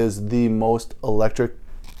kidding. It is the most electric.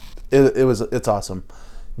 It's awesome.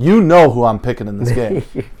 You know who I'm picking in this game.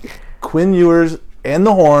 Quinn Ewers and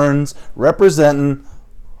the Horns representing.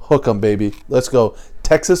 Hook 'em, baby. Let's go.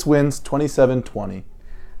 Texas wins 27-20.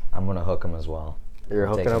 I'm going to hook them as well. You're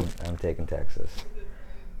hooking them? I'm taking Texas.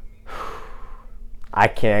 I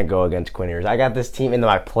can't go against Quinn Ewers. I got this team into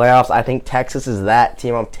my playoffs. I think Texas is that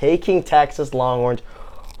team. I'm taking Texas Longhorns.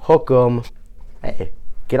 Hook 'em. Hey,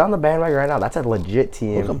 get on the bandwagon right now. That's a legit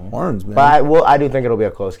team. Hook 'em Horns, man. But I do think it'll be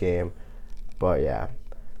a close game. But yeah.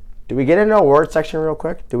 Do we get into awards section real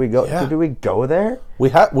quick? Do we go? Yeah. Do we go there? We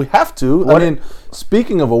have to. I mean,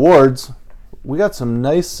 speaking of awards, we got some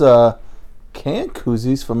nice can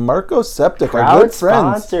koozies from Marco Septic, our Proud good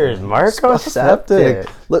friends. sponsors, Marco Septic.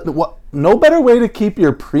 No better way to keep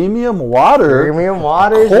your premium water Premium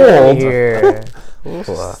waters cold. in here.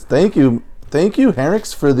 Thank you,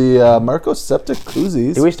 Henrix, for the Marco Septic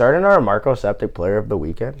koozies. Do we start in our Marco Septic Player of the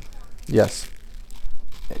Weekend? Yes.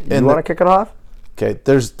 You want to kick it off? Okay,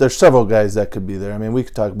 there's several guys that could be there. I mean, we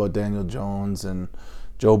could talk about Daniel Jones and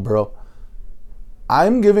Joe Burrow.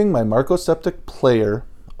 I'm giving my Marco Septic Player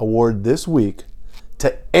award this week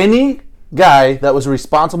to any guy that was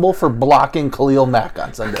responsible for blocking Khalil Mack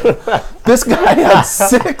on Sunday. This guy had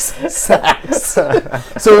 6 sacks.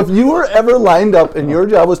 So if you were ever lined up and your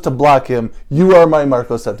job was to block him, you are my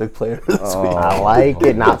Marco Septic Player this week. I like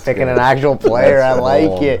it. Not picking an actual player. I like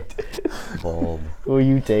bold. it. Bold. Who are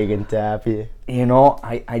you taking, Tappy? You know,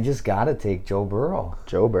 I just got to take Joe Burrow.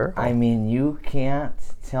 Joe Burrow. I mean, you can't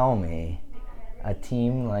tell me a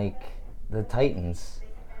team like the Titans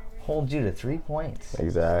holds you to 3 points.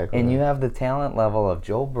 Exactly. And you have the talent level of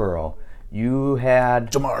Joe Burrow. You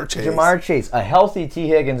had Jamar Chase. a healthy T.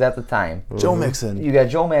 Higgins at the time. Joe Mixon. You got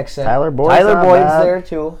Joe Mixon. Tyler Boyd's Tyler not Boyd's bad. there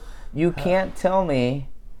too. You can't tell me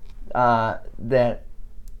that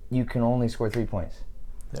you can only score 3 points.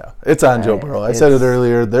 Yeah, it's on Joe Burrow. I said it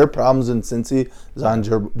earlier. Their problems in Cincy is on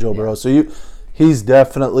Joe Burrow. So he's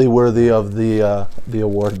definitely worthy of the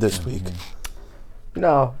award this week.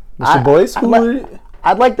 No. Mr. Boyce,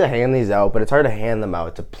 I'd like to hand these out, but it's hard to hand them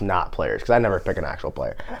out to not players because I never pick an actual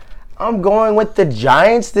player. I'm going with the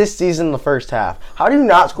Giants this season in the first half. How do you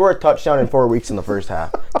not score a touchdown in 4 weeks in the first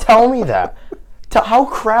half? Tell me that. How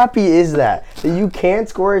crappy is that you can't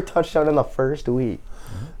score a touchdown in the first week?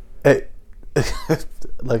 Hey,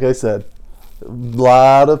 like I said, a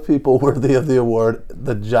lot of people worthy of the award.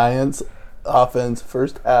 The Giants offense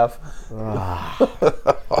first half. Man.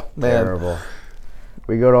 Terrible.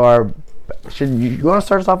 We go to our... You want to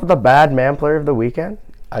start us off with the bad man player of the weekend?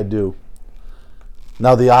 I do.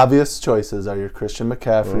 Now, the obvious choices are your Christian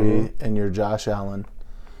McCaffrey and your Josh Allen.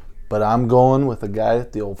 But I'm going with a guy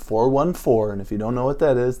at the old 414, and if you don't know what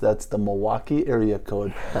that is, that's the Milwaukee area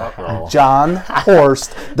code. John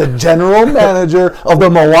Horst, the general manager of the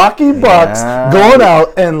Milwaukee Bucks, going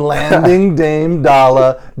out and landing Dame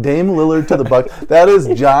Lillard to the Bucks. That is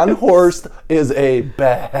John Horst is a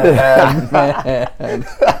bad man.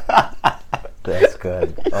 That's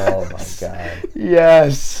good. Oh, my God.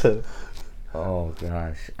 Yes. Oh,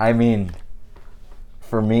 gosh. I mean,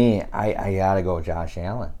 for me, I got to go Josh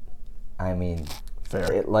Allen. I mean,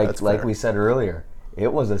 Fair. Like fair. we said earlier,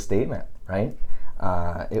 it was a statement, right?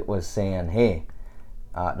 It was saying, hey,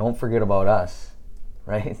 don't forget about us,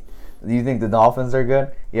 right? Do you think the Dolphins are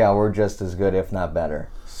good? Yeah, we're just as good, if not better.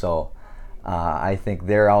 So I think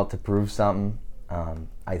they're out to prove something.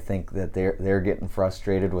 I think that they're getting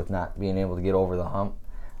frustrated with not being able to get over the hump.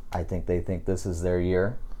 I think they think this is their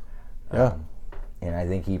year. Yeah. And I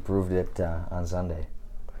think he proved it on Sunday.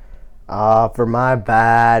 For my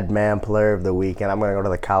bad man player of the weekend, I'm going to go to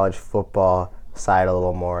the college football side a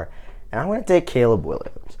little more. And I'm going to take Caleb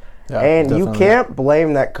Williams. Yeah, and definitely. you can't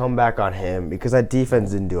blame that comeback on him because that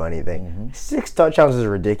defense didn't do anything. Mm-hmm. 6 touchdowns is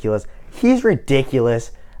ridiculous. He's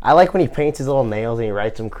ridiculous. I like when he paints his little nails and he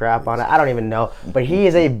writes some crap on it. I don't even know. But he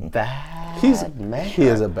is a bad man. He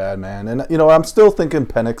is a bad man. And, I'm still thinking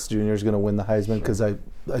Penix Jr. is going to win the Heisman because I'm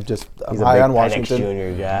He's high a on big Washington.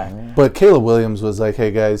 Penix Jr. guy. But Caleb Williams was like,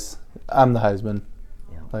 hey, guys, I'm the Heisman.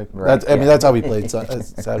 Like Right. that's how we played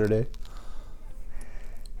Saturday.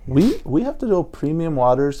 We have to do a Premium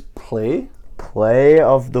Waters play. Play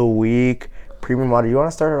of the week. Premium water. You want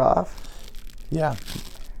to start it off? Yeah.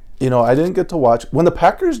 I didn't get to watch. When the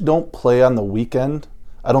Packers don't play on the weekend,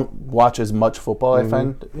 I don't watch as much football, I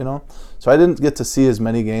find, So I didn't get to see as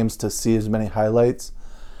many games, to see as many highlights.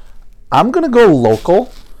 I'm going to go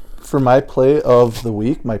local for my play of the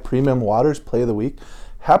week, my Premium Waters play of the week.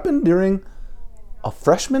 Happened during a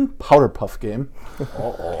freshman powder puff game.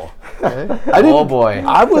 Uh-oh. Okay. Oh, boy.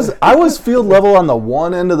 I was field level on the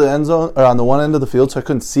one end of the end zone, or on the one end of the field, so I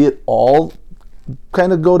couldn't see it all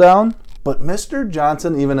kind of go down. But Mr.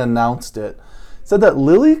 Johnson even announced it. Said that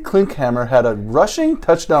Lily Klinkhammer had a rushing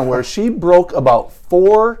touchdown where she broke about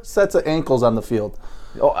 4 sets of ankles on the field.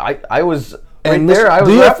 Oh, I was And right there. I was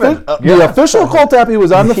the official Cole Tappe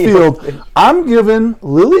was on the field. I'm giving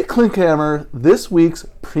Lily Klinkhammer this week's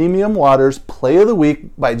Premium Waters Play of the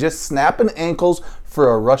Week by just snapping ankles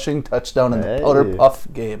for a rushing touchdown in the powder puff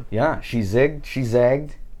game. Yeah, she zigged, she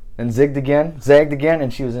zagged, and zigged again, zagged again,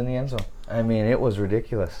 and she was in the end zone. I mean, it was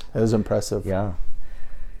ridiculous. It was impressive. Yeah.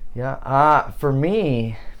 Yeah. For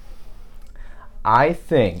me, I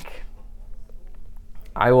think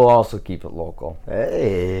I will also keep it local.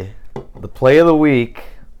 Hey. The play of the week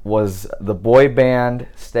was the boy band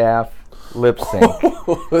staff lip sync.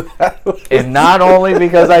 And not only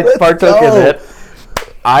because I partook in it,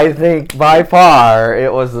 I think by far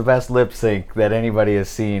it was the best lip sync that anybody has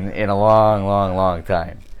seen in a long, long, long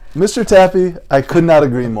time. Mr. Tappe, I could not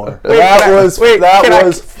agree more. That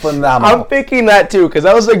was phenomenal. I'm thinking that too because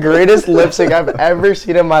that was the greatest lip sync I've ever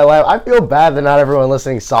seen in my life. I feel bad that not everyone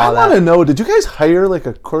listening saw that. I want to know, did you guys hire like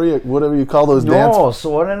a choreo, whatever you call those dance? No, so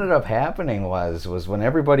what ended up happening was when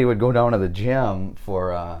everybody would go down to the gym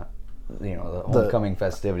for the homecoming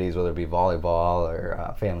festivities, whether it be volleyball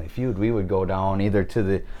or Family Feud, we would go down either to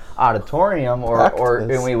the auditorium or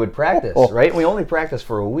and we would practice, right? And we only practiced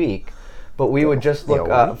for a week. But we would just look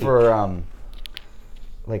up for,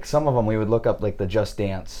 like some of them we would look up like the Just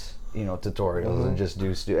Dance, tutorials and just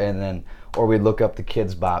do, and then, or we'd look up the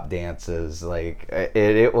Kids Bop dances. Like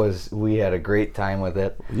it was, we had a great time with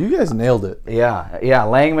it. You guys nailed it. Yeah.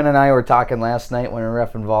 Langman and I were talking last night when we were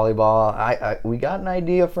reffing volleyball. We got an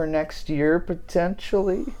idea for next year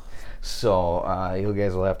potentially. So you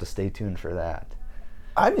guys will have to stay tuned for that.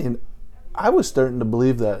 I mean, I was starting to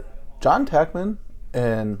believe that John Tackman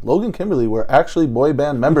and Logan Kimberly were actually boy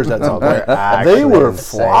band members at some point. They were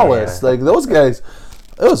flawless. Like those guys,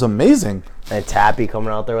 it was amazing. And Tappe coming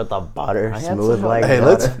out there with the butter, smooth like Hey,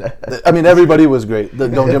 everybody was great.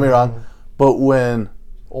 Don't get me wrong. But when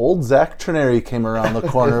old Zach Trineri came around the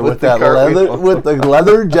corner with that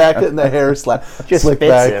leather jacket and the hair slick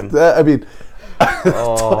back,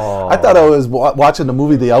 I thought I was watching the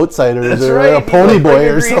movie The Outsiders. That's or right. a Pony Boy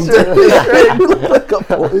or something. He looked like a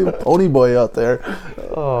pony boy out there.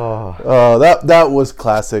 Oh, that was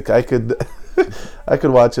classic. I could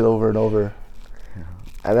watch it over and over.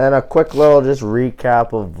 And then a quick little just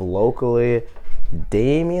recap of locally,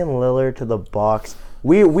 Damian Lillard to the Bucks.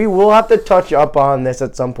 We will have to touch up on this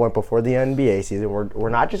at some point before the NBA season. We're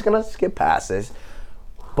not just gonna skip past this,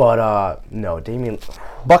 but no, Damian.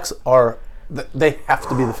 Bucks are. They have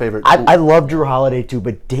to be the favorite. I love Drew Holiday too,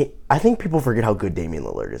 but I think people forget how good Damian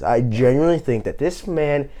Lillard is. I genuinely think that this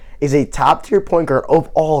man is a top tier point guard of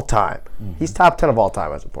all time. Mm-hmm. He's top 10 of all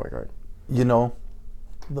time as a point guard.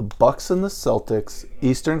 The Bucks and the Celtics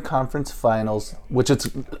Eastern Conference Finals, which it's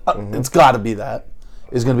got to be that,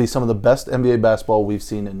 is going to be some of the best NBA basketball we've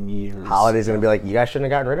seen in years. Holiday's going to be like, you guys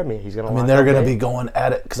shouldn't have gotten rid of me. He's going to. They're going to be going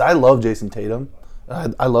at it because I love Jason Tatum.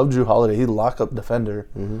 I love Drew Holiday. He's a lock-up defender.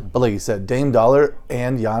 But like you said, Dame Dollar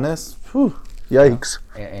and Giannis, whew, yikes.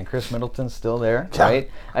 And Chris Middleton's still there, Yeah.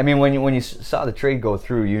 right? I mean, when you saw the trade go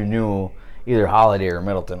through, you knew either Holiday or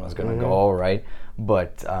Middleton was going to go, right?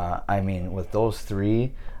 But, I mean, with those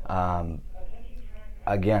three,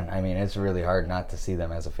 again, I mean, it's really hard not to see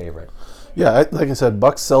them as a favorite. Yeah, like I said,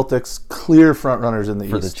 Bucks, Celtics, clear front runners in the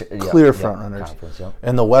East. Clear front runners. Yep.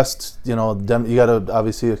 In the West, you know, you got to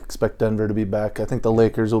obviously expect Denver to be back. I think the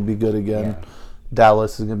Lakers will be good again. Yeah.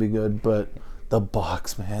 Dallas is going to be good, but the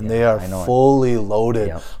Bucks, man, they are I know it. fully loaded.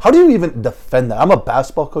 Yep. How do you even defend that? I'm a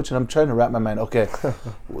basketball coach, and I'm trying to wrap my mind. Okay,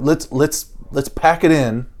 let's pack it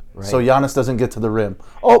in. Right. So Giannis doesn't get to the rim.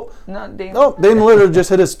 Oh, Not Dame. no, Dame Lillard just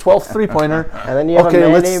hit his 12th three-pointer. And then you have a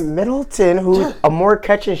man named Middleton, who's a more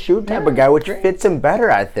catch-and-shoot type of guy, which fits him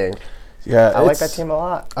better, I think. Yeah, I like that team a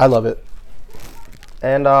lot. I love it.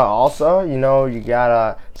 And also, you know, you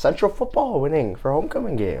got Central Football winning for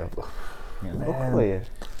homecoming game. Hopefully.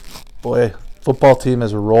 Boy, football team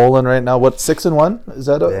is rolling right now. What, 6-1? Is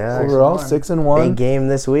that overall? 6-1. Big game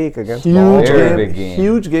this week against Huge Ball. Very big game.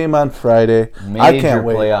 Huge game on Friday. Major I can't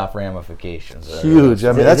wait. playoff ramifications. Huge.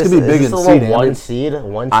 I mean, that's going to be big in seed. One seed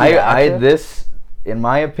This, in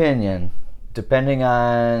my opinion, depending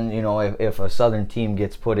on, you know, if a Southern team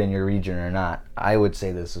gets put in your region or not, I would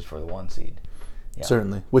say this is for the 1 seed. Yeah.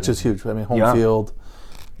 Certainly, which is huge. I mean, home Yeah. field.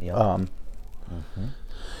 Yeah.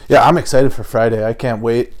 Yeah, I'm excited for Friday. I can't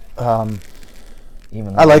wait.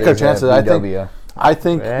 Even I like though our there's chances. that I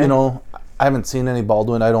think Yeah. you know, I haven't seen any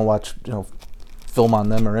Baldwin. I don't watch, you know, film on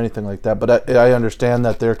them or anything like that. But I understand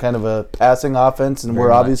that they're kind of a passing offense, and Very we're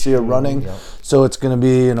much. obviously a running. Yep. So it's going to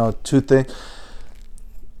be, you know, two things.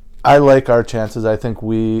 I like our chances. I think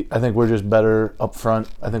we're just better up front.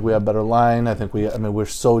 I think we have better line. I mean, we're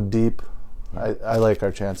so deep. I like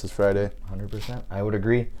our chances Friday. 100%. I would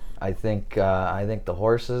agree. I think the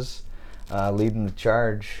horses leading the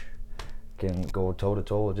charge can go toe to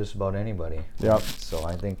toe with just about anybody. Yep. So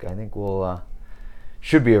I think we'll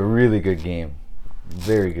should be a really good game,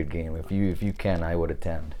 very good game. If you can, I would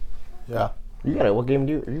attend. Yeah. You got it. What game are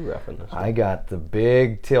you referencing this? I got the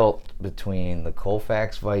big tilt between the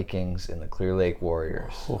Colfax Vikings and the Clear Lake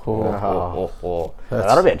Warriors.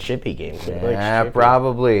 That'll be a chippy game. Yeah,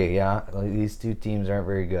 probably. Yeah, these two teams aren't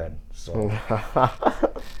very good. So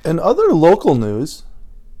In other local news,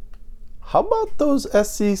 how about those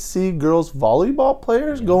SEC girls volleyball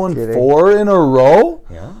players going kidding. 4 in a row?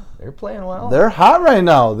 yeah, they're playing well. They're hot right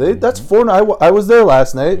now. That's 4. I was there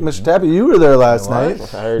last night. Mr. Tappe, you were there last I was.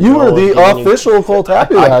 night. I heard You were Joel the was giving you- official Cole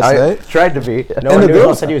Tappe last night. tried to be. No And one the knew girls-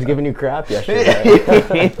 Joel said he was giving you crap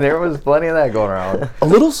yesterday. There was plenty of that going around. A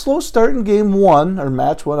little slow start in game 1 or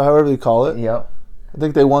match 1, however you call it. Yep. I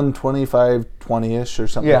think they won 25-20-ish or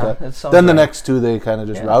something Yeah, like that that. sounds Then the right. next 2 they kind of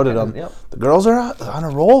just Yeah, routed kinda, them. yep. The girls are on a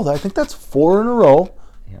roll. I think that's 4 in a row.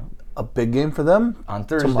 Yeah. A big game for them On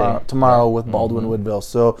Thursday. tomorrow with Baldwin Woodville.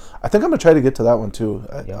 So I think I'm gonna try to get to that one too.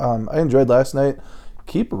 I enjoyed last night.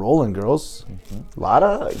 Keep rolling, girls. A lot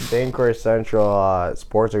of Vancouver Central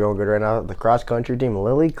sports are going good right now. The cross country team,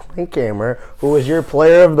 Lily Klinkhammer, who was your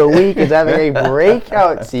player of the week, is having a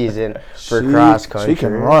breakout season for cross country. She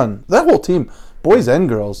can run. That whole team, boys and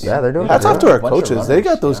girls. Yeah, they're doing Hats good. off to our Bunch of coaches. They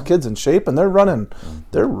runners, got those yeah. kids in shape and they're running.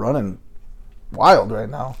 They're running wild right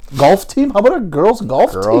now. Golf team? How about a girls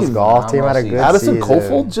golf Girls team? golf team had a good Addison season.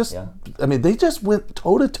 Kofold just, Yeah. I mean, they just went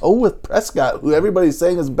toe to toe with Prescott, who everybody's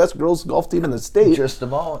saying is the best girls golf team in the state. Just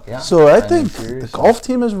about. Yeah. So I mean, think the seriously. golf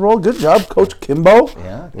team is rolled. Good job, Coach Kimbo.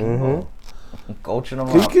 Yeah. Coaching them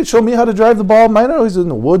You up. can show me how to drive the ball. Mine are always in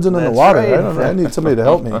the woods and in the That's water. right. I don't know. I need somebody to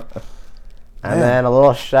help me. And then a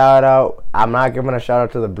little shout out. I'm not giving a shout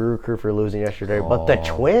out to the Brewer crew for losing yesterday, but the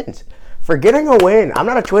Twins for getting a win. I'm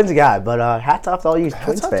not a Twins guy, but hats off to all you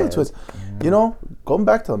Twins Hats off to the fans. Twins. You know, going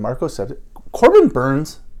back to the Marco subject, Corbin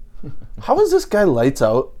Burns. How is this guy lights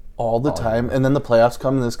out all the time, and then the playoffs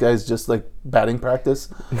come, and this guy's just like batting practice?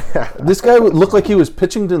 This guy would look like he was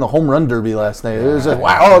pitching in the home run derby last night. It was like,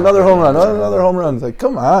 wow, another home run, another home run. It's like,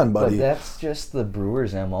 come on, But buddy. that's just the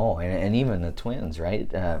Brewers' MO, and even the Twins, right?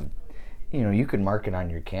 You know, you can mark it on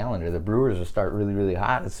your calendar. The Brewers will start really, really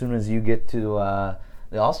hot. As soon as you get to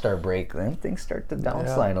the All-Star break, then things start to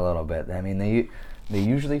downslide a little bit. I mean, they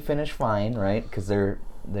usually finish fine, right? Because their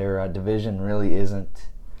division really isn't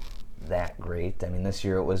that great. I mean, this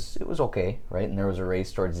year it was okay, right? And there was a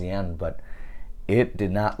race towards the end, but it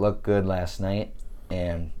did not look good last night.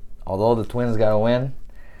 And although the Twins got a win,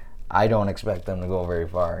 I don't expect them to go very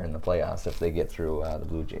far in the playoffs if they get through the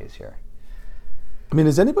Blue Jays here. I mean,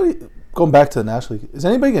 is anybody, going back to the National League, is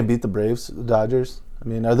anybody going to beat the Braves, the Dodgers? I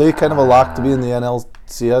mean, are they kind of a lock to be in the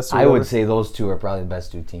NLCS? Or I would whatever? say those two are probably the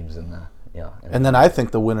best two teams in Yeah. And then I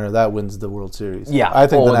think the winner of that wins the World Series. Yeah. I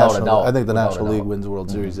think without a doubt. I think the Without a National League doubt. wins the World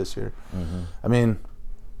Series this year. I mean,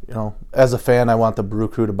 as a fan, I want the Brew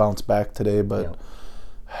Crew to bounce back today, but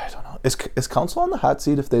I don't know. Is Council on the hot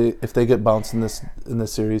seat if they get bounced in this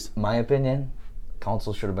series? My opinion,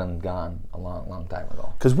 Council should have been gone a long time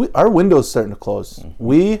ago. Because our window's starting to close.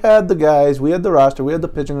 We had the guys, we had the roster, we had the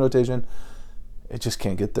pitching rotation. It just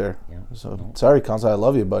can't get there. Yeah. So sorry, Council, I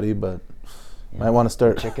love you, buddy, but might want to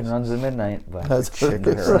start. Chicken runs at midnight, but That's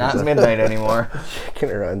it's not midnight anymore.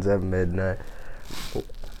 Chicken runs at midnight.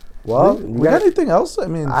 Well, we got anything else? I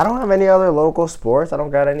mean, I don't have any other local sports. I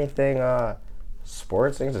don't got anything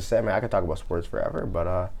sports things to say. I mean, I could talk about sports forever, but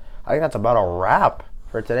I think that's about a wrap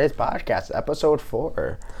for today's podcast, episode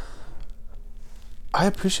 4. I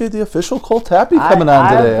appreciate the official Cole Tappe coming on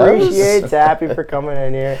today. I appreciate Tappe for coming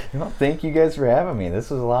in here. Well, thank you guys for having me. This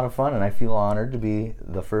was a lot of fun, and I feel honored to be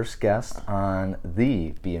the first guest on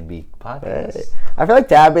the B&B podcast. Hey, I feel like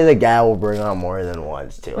Tappe is a guy we'll bring on more than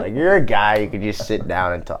once, too. Like, you're a guy you could just sit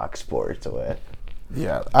down and talk sports with.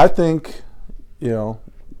 Yeah, I think,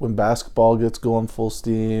 when basketball gets going full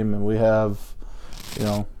steam and we have,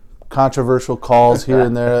 controversial calls here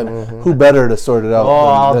and there, who better to sort it out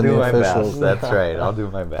I'll than do the my officials? best. That's right. I'll do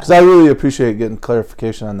my best. Because I really appreciate getting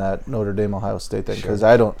clarification on that Notre Dame Ohio State thing, because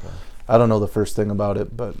I don't know the first thing about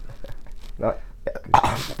it, but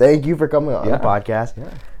thank you for coming on the podcast.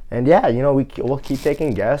 Yeah. And we'll keep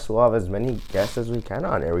taking guests. We'll have as many guests as we can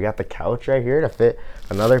on here. We got the couch right here to fit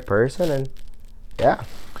another person, and yeah.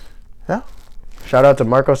 Shout out to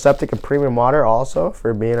Marco Septic and Premium Water also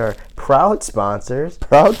for being our proud sponsors.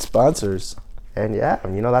 Proud sponsors. And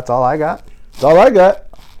that's all I got. That's all I got.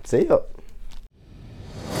 See you.